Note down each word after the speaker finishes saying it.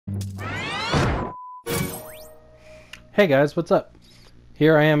Hey guys, what's up?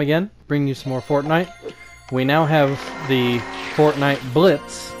 Here I am again, bringing you some more Fortnite. We now have the FORTNITE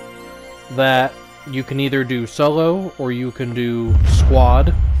BLITZ that you can either do solo or you can do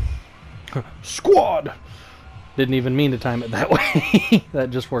squad. Squad! Didn't even mean to time it that way.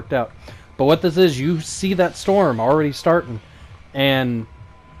 That just worked out. But what this is, you see that storm already starting, and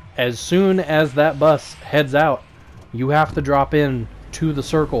as soon as that bus heads out, you have to drop in to the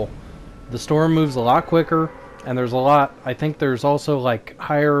circle. The storm moves a lot quicker, and there's a lot, I think there's also like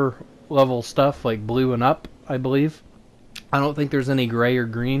higher level stuff like blue and up, I believe. I don't think there's any gray or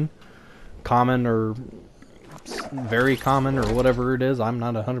green, common or very common or whatever it is. I'm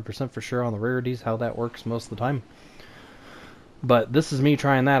not 100% for sure on the rarities, how that works most of the time. But this is me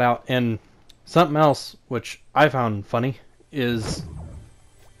trying that out, and something else which I found funny is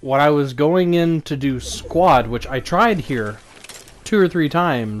when I was going in to do squad, which I tried here 2 or 3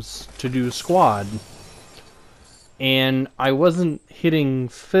 times to do squad, and I wasn't hitting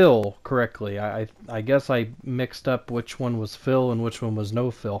fill correctly. I guess I mixed up which one was fill and which one was no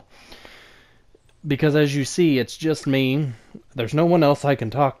fill. Because as you see, it's just me. There's no one else I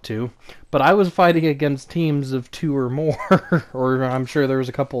can talk to. But I was fighting against teams of 2 or more. Or I'm sure there was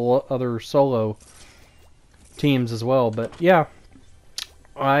a couple other solo teams as well. But yeah,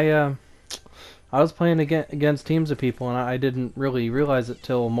 I was playing against teams of people, and I didn't really realize it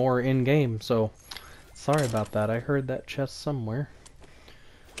till more in-game. So sorry about that. I heard that chest somewhere.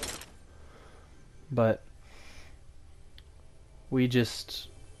 But we just...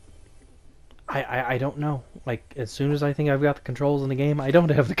 I don't know. Like, as soon as I think I've got the controls in the game, I don't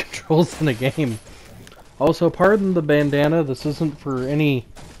have the controls in the game. Also, pardon the bandana. This isn't for any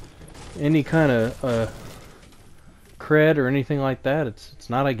kind of cred or anything like that. It's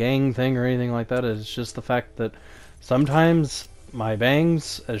not a gang thing or anything like that. It's just the fact that sometimes my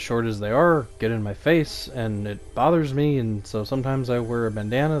bangs, as short as they are, get in my face, and it bothers me, and so sometimes I wear a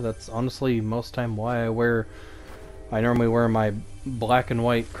bandana. That's honestly most time why I normally wear my black and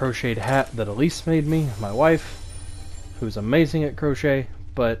white crocheted hat that Elise made me, my wife, who's amazing at crochet.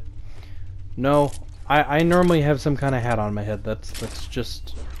 But no, I normally have some kind of hat on my head. That's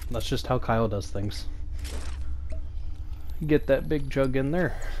just how Kyle does things. Get that big jug in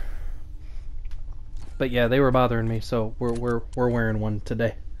there. But yeah, they were bothering me, so we're wearing one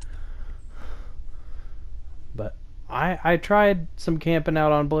today. But I tried some camping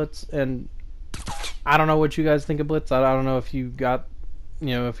out on Blitz, and I don't know what you guys think of Blitz. I don't know if you got,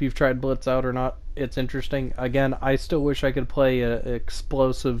 if you've tried Blitz out or not. It's interesting. Again, I still wish I could play a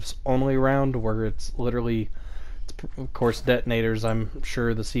explosives only round where it's literally, of course, detonators. I'm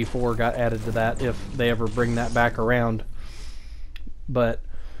sure the C4 got added to that if they ever bring that back around. But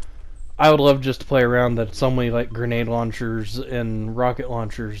I would love just to play around that's only like grenade launchers and rocket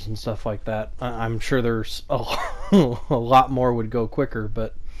launchers and stuff like that. I'm sure there's a lot more would go quicker,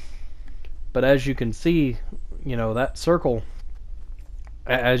 but as you can see, that circle,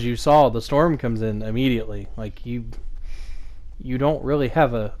 as you saw, the storm comes in immediately. Like, you don't really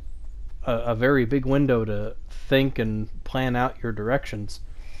have a very big window to think and plan out your directions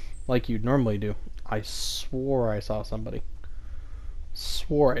like you'd normally do. I swore I saw somebody.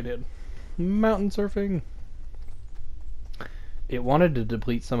 Swore I did. Mountain surfing. It wanted to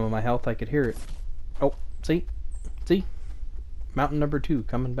deplete some of my health. I could hear it. Oh, see? Mountain number 2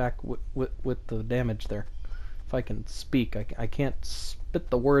 coming back with the damage there. If I can speak, I can't spit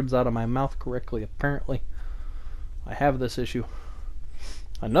the words out of my mouth correctly, apparently. I have this issue.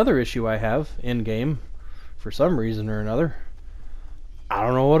 Another issue I have in-game, for some reason or another, I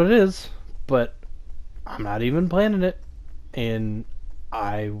don't know what it is, but I'm not even planning it, and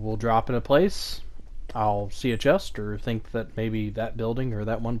I will drop in a place, I'll see a chest, or think that maybe that building or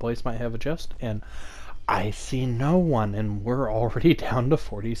that one place might have a chest, and I see no one, and we're already down to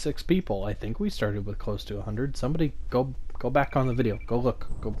 46 people. I think we started with close to 100. Somebody go back on the video. Go look.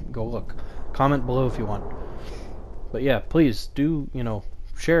 Go look. Comment below if you want. But yeah, please do,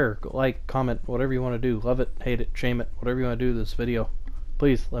 share, like, comment, whatever you want to do. Love it, hate it, shame it, whatever you want to do with this video.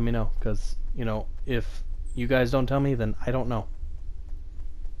 Please let me know, because, if you guys don't tell me, then I don't know.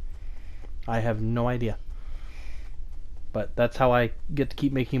 I have no idea. But that's how I get to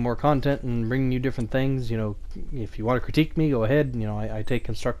keep making more content and bringing you different things. If you want to critique me, go ahead. I take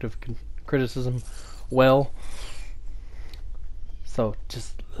constructive criticism well. So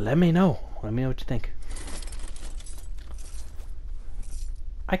just let me know. Let me know what you think.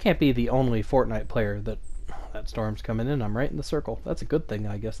 I can't be the only Fortnite player that storm's coming in. I'm right in the circle. That's a good thing,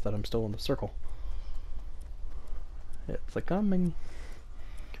 I guess, that I'm still in the circle. It's a coming.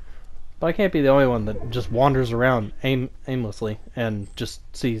 But I can't be the only one that just wanders around aimlessly and just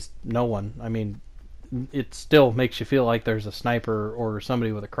sees no one. I mean, it still makes you feel like there's a sniper or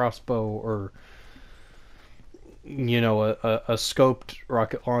somebody with a crossbow or, you know, a scoped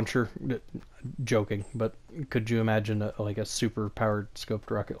rocket launcher. Joking, but could you imagine like a super powered scoped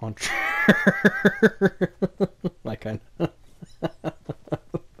rocket launcher? Like that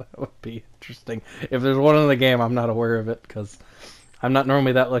would be interesting. If there's one in the game, I'm not aware of it because I'm not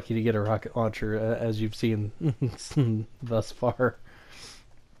normally that lucky to get a rocket launcher, as you've seen thus far.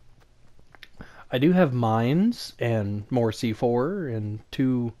 I do have mines and more C4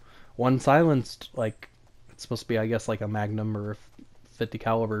 and one silenced, like it's supposed to be, I guess, like a Magnum or a 50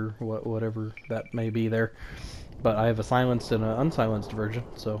 caliber, whatever that may be there. But I have a silenced and an unsilenced version,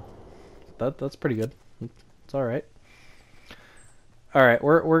 so that's pretty good. It's all right. All right,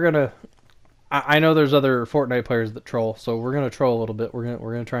 we're gonna. I know there's other Fortnite players that troll, so we're gonna troll a little bit. We're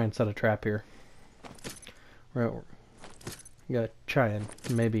gonna try and set a trap here. We're gonna try and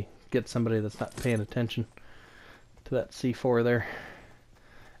maybe get somebody that's not paying attention to that C4 there.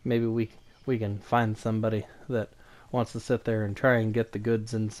 Maybe we can find somebody that wants to sit there and try and get the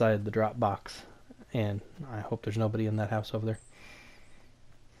goods inside the drop box. And I hope there's nobody in that house over there.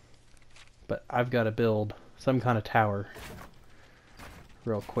 But I've got to build some kind of tower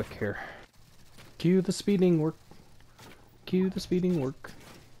real quick here. Cue the speeding work. Cue the speeding work.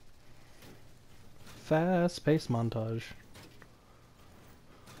 Fast-paced montage.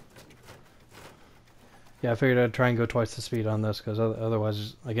 Yeah, I figured I'd try and go twice the speed on this because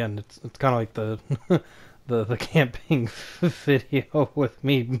otherwise, again, it's kind of like the the camping video with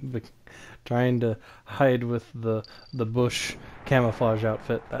me trying to hide with the bush camouflage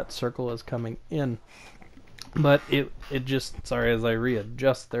outfit. That circle is coming in, but it just, sorry as I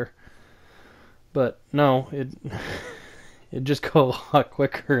readjust there, but no, it just go a lot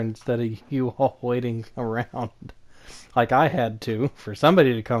quicker instead of you all waiting around like I had to for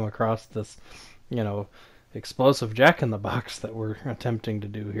somebody to come across this, you know, explosive jack-in-the-box that we're attempting to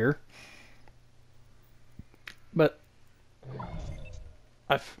do here. But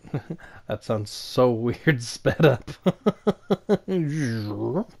that sounds so weird sped up.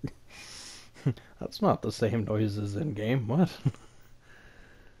 That's not the same noise as in game. What?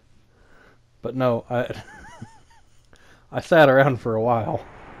 But no, I sat around for a while.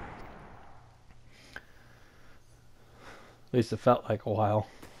 At least it felt like a while.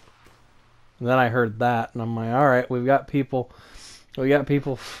 And then I heard that, and I'm like, all right, we got people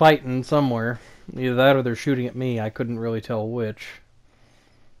fighting somewhere. Either that or they're shooting at me. I couldn't really tell which.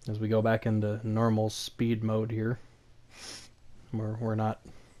 As we go back into normal speed mode here, we're not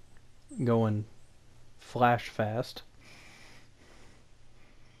going flash fast.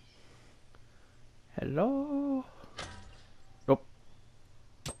 Hello. Nope.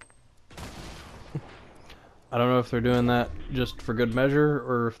 I don't know if they're doing that just for good measure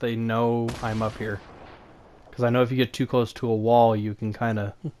or if they know I'm up here. Because I know if you get too close to a wall, you can kind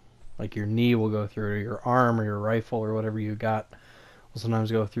of, like your knee will go through, or your arm or your rifle or whatever you got will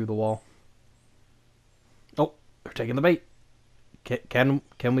sometimes go through the wall. Oh, they're taking the bait. Can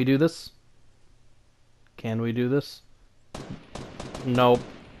we do this? Can we do this? Nope.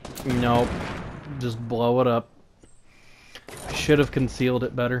 Nope. Just blow it up. I should have concealed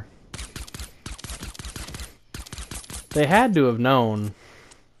it better. They had to have known,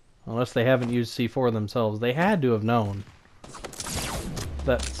 unless they haven't used C4 themselves, they had to have known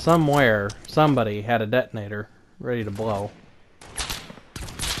that somewhere somebody had a detonator ready to blow.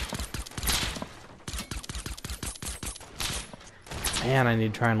 Man, I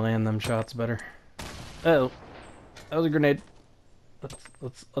need to try and land them shots better. Oh, that was a grenade.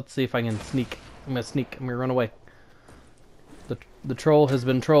 Let's see if I can sneak. I'm gonna sneak. I'm gonna run away. The troll has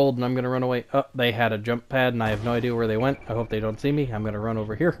been trolled, and I'm gonna run away. Oh, they had a jump pad, and I have no idea where they went. I hope they don't see me. I'm gonna run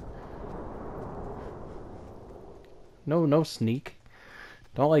over here. No sneak.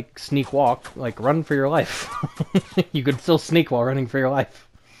 Don't like sneak walk. Like run for your life. You could still sneak while running for your life.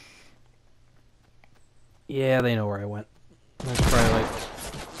 Yeah, they know where I went. There's probably like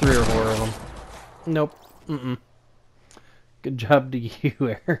 3 or 4 of them. Nope. Good job to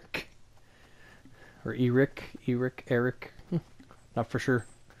you, Eric. Or Eric. Not for sure.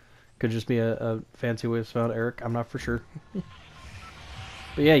 Could just be a fancy way of spelling Eric. I'm not for sure.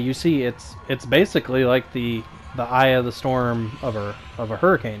 But yeah, you see, it's basically like the eye of the storm of a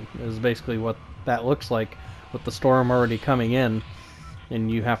hurricane is basically what that looks like, with the storm already coming in,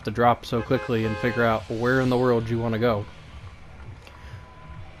 and you have to drop so quickly and figure out where in the world you want to go.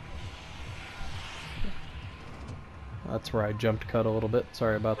 That's where I jumped cut a little bit.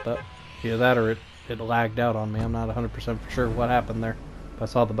 Sorry about that. Either that or it lagged out on me. I'm not 100% for sure what happened there. I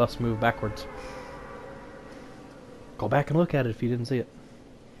saw the bus move backwards. Go back and look at it if you didn't see it.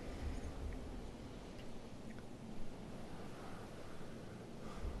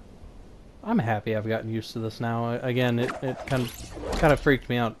 I'm happy I've gotten used to this now. Again, it kind of freaked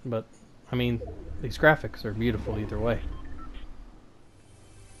me out, but I mean, these graphics are beautiful either way.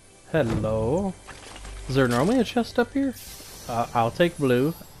 Hello. Is there normally a chest up here? I'll take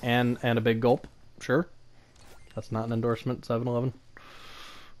blue and a big gulp. Sure. That's not an endorsement, 7-Eleven.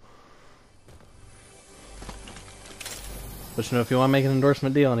 But you know, if you want to make an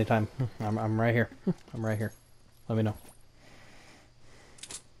endorsement deal anytime, I'm right here. I'm right here. Let me know.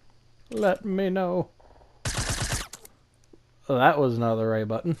 Let me know. Oh, that was not the right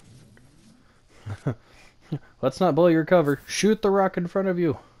button. Let's not blow your cover. Shoot the rock in front of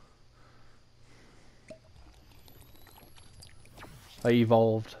you. I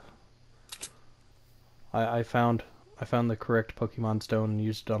evolved. I found the correct Pokemon stone and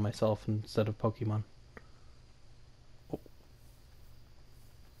used it on myself instead of Pokemon. Oh.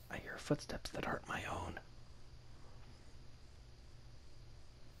 I hear footsteps that aren't my own.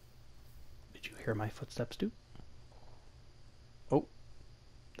 Did you hear my footsteps too? Oh.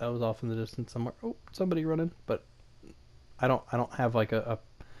 That was off in the distance somewhere. Oh, somebody running, but I don't have like a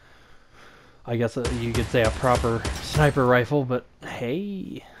I guess you could say a proper sniper rifle, but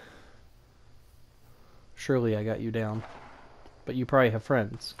hey. Surely I got you down. But you probably have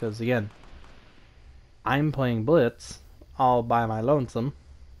friends, because again, I'm playing Blitz all by my lonesome.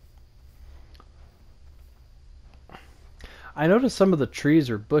 I noticed some of the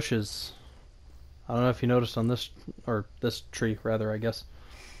trees or bushes. I don't know if you noticed on this, or this tree rather, I guess.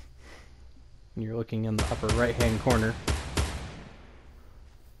 You're looking in the upper right hand corner.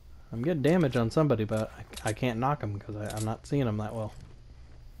 I'm getting damage on somebody, but I can't knock them because I'm not seeing them that well.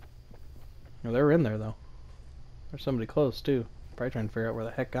 Well, they're in there though. There's somebody close too. Probably trying to figure out where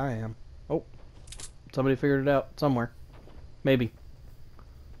the heck I am. Oh, somebody figured it out somewhere. Maybe.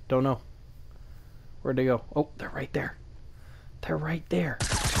 Don't know. Where'd they go? Oh, they're right there. They're right there.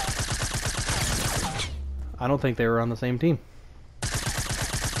 I don't think they were on the same team.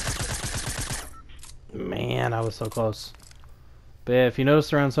 Man, I was so close. But yeah, if you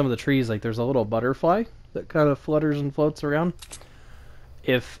notice around some of the trees, like there's a little butterfly that kind of flutters and floats around.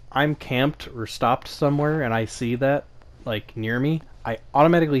 If I'm camped or stopped somewhere and I see that, like, near me, I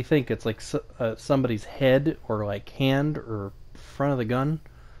automatically think it's like somebody's head or like hand or front of the gun.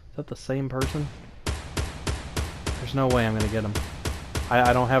 Is that the same person? There's no way I'm gonna get him.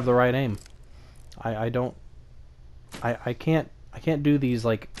 I don't have the right aim. I can't do these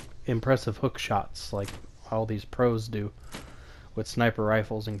like impressive hook shots like all these pros do with sniper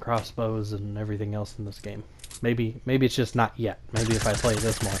rifles and crossbows and everything else in this game. Maybe it's just not yet. Maybe if I play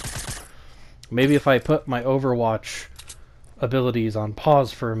this more. Maybe if I put my Overwatch abilities on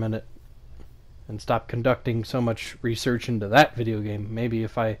pause for a minute and stop conducting so much research into that video game. Maybe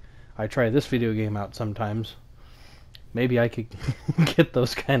if I try this video game out sometimes, maybe I could get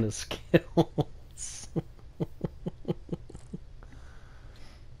those kind of skills.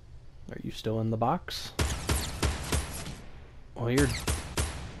 Are you still in the box? Well,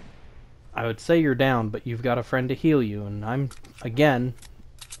 I would say you're down, but you've got a friend to heal you, and I'm, again,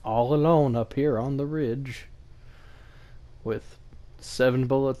 all alone up here on the ridge with 7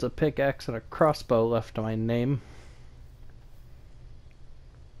 bullets, a pickaxe, and a crossbow left to my name.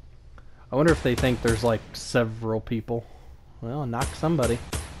 I wonder if they think there's like several people. Well, knock somebody.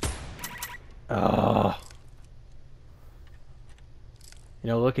 Ugh. You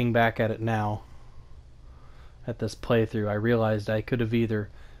know, looking back at it now, at this playthrough, I realized I could have either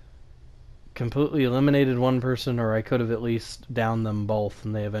completely eliminated one person, or I could have at least downed them both,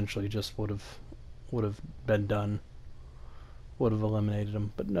 and they eventually just would have been done. Would have eliminated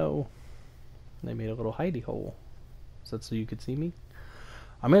them, but no. They made a little hidey hole. Is that so you could see me?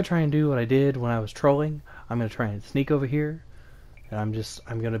 I'm gonna try and do what I did when I was trolling. I'm gonna try and sneak over here, and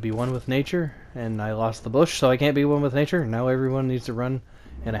I'm gonna be one with nature. And I lost the bush, so I can't be one with nature. Now everyone needs to run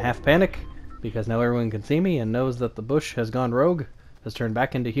in a half panic, because now everyone can see me and knows that the bush has gone rogue, has turned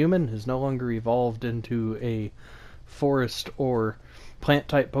back into human, is no longer evolved into a forest or plant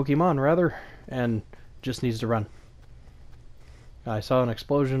type Pokemon rather, and just needs to run. I saw an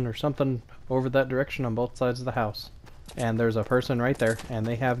explosion or something over that direction on both sides of the house. And there's a person right there, and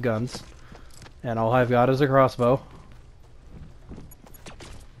they have guns. And all I've got is a crossbow.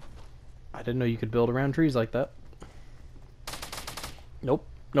 I didn't know you could build around trees like that. Nope.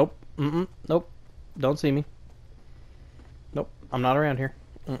 Nope. Nope. Don't see me. Nope. I'm not around here.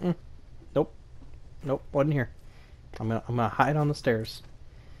 Nope. Nope. Wasn't here. I'm gonna hide on the stairs.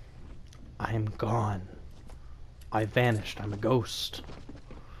 I am gone. I vanished. I'm a ghost.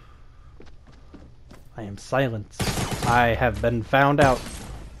 I am silenced. I have been found out.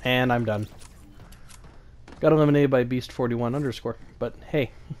 And I'm done. Got eliminated by Beast41 _. But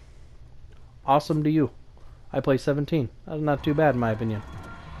hey. Awesome to you. I play 17. That's not too bad in my opinion.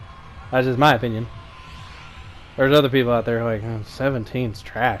 That's just my opinion. There's other people out there like, 17's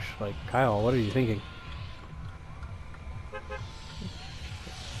trash. Like, Kyle, what are you thinking?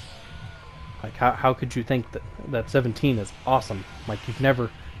 Like, how could you think that 17 is awesome? Like, you've never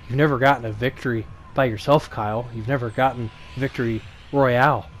gotten a victory by yourself, Kyle. You've never gotten victory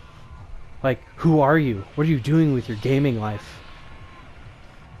royale. Like, who are you? What are you doing with your gaming life?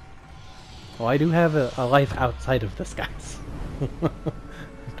 Well, I do have a life outside of this, guys. Don't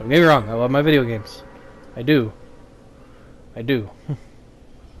get me wrong, I love my video games. I do. I do.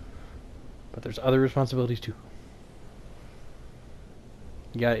 But there's other responsibilities too.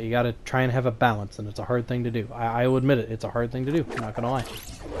 You gotta try and have a balance, and it's a hard thing to do. I will admit it, it's a hard thing to do. I'm not gonna lie.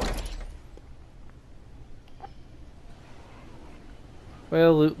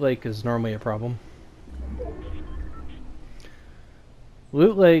 Well, Loot Lake is normally a problem.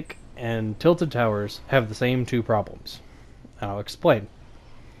 Loot Lake and Tilted Towers have the same two problems. I'll explain.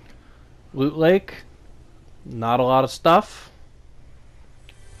 Loot Lake, not a lot of stuff.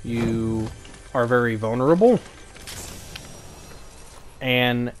 You are very vulnerable.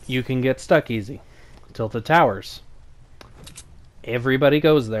 And you can get stuck easy. Tilted Towers. Everybody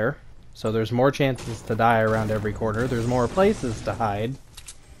goes there. So there's more chances to die around every corner. There's more places to hide.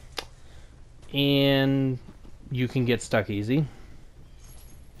 And you can get stuck easy.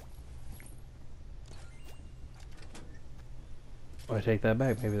 Oh, I take that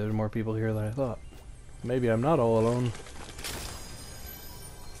back. Maybe there's more people here than I thought. Maybe I'm not all alone.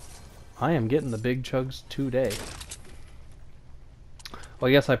 I am getting the big chugs today. Well,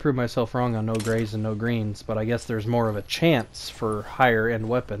 I guess I proved myself wrong on no grays and no greens, but I guess there's more of a chance for higher end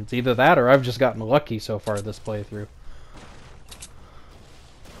weapons. Either that or I've just gotten lucky so far this playthrough.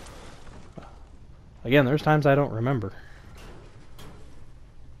 Again, there's times I don't remember.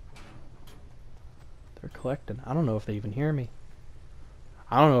 They're collecting. I don't know if they even hear me.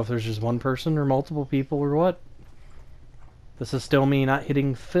 I don't know if there's just one person or multiple people or what. This is still me not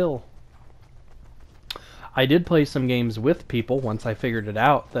hitting fill. I did play some games with people once I figured it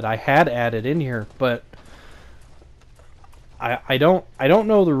out that I had added in here, but I don't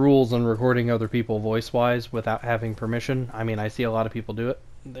know the rules on recording other people voice-wise without having permission. I mean, I see a lot of people do it.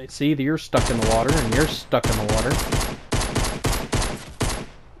 They see that you're stuck in the water and you're stuck in the water.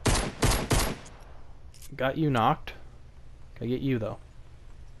 Got you knocked. Can I get you though?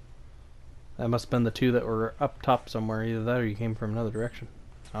 That must have been the two that were up top somewhere. Either that or you came from another direction.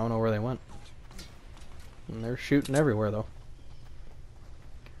 I don't know where they went. And they're shooting everywhere, though.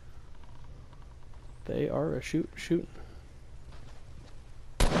 They are a shooting.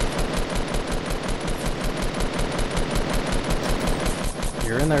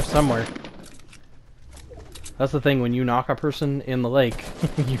 You're in there somewhere. That's the thing, when you knock a person in the lake,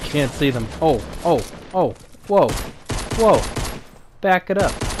 you can't see them. Oh, oh, oh, whoa, whoa. Back it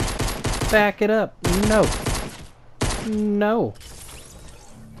up. Back it up. No. No.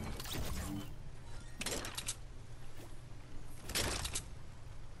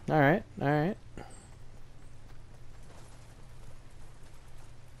 Alright, alright.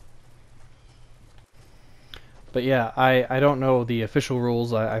 But yeah, I don't know the official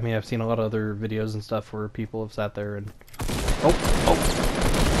rules. I mean, I've seen a lot of other videos and stuff where people have sat there and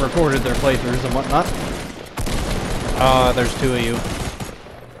recorded their playthroughs and whatnot. There's two of you.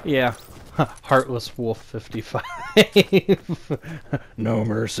 Yeah. Heartless Wolf 55. No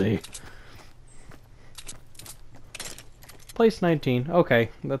mercy. Place 19. Okay,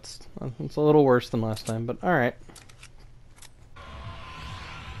 that's a little worse than last time, but alright.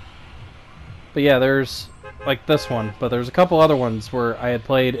 But yeah, there's like this one, but there's a couple other ones where I had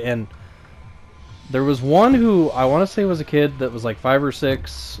played, and there was one who I want to say was a kid that was like 5 or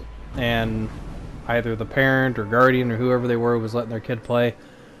 6, and either the parent or guardian or whoever they were was letting their kid play,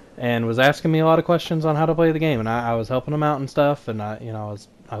 and was asking me a lot of questions on how to play the game, and I was helping them out and stuff, and I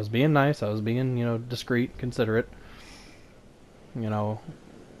was being nice, I was being discreet, considerate. The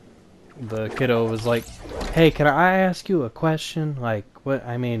kiddo was like, "Hey, can I ask you a question?" Like, what?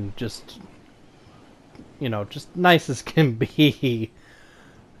 I mean, just nice as can be.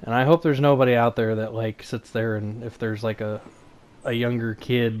 And I hope there's nobody out there that like sits there and if there's like a younger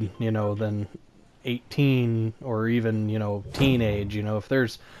kid, than 18 or even, teenage, if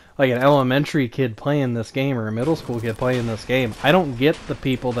there's like an elementary kid playing this game or a middle school kid playing this game, I don't get the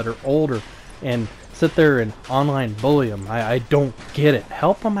people that are older and sit there and online bully them. I don't get it.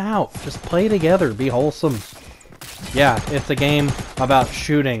 Help them out. Just play together. Be wholesome. Yeah, it's a game about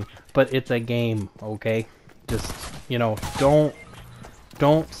shooting, but it's a game, okay? Just,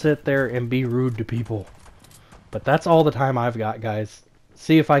 don't sit there and be rude to people. But that's all the time I've got, guys.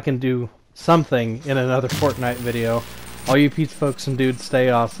 See if I can do something in another Fortnite video. All you peace folks and dudes, stay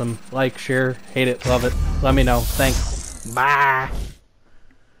awesome. Like, share, hate it, love it. Let me know. Thanks. Bye.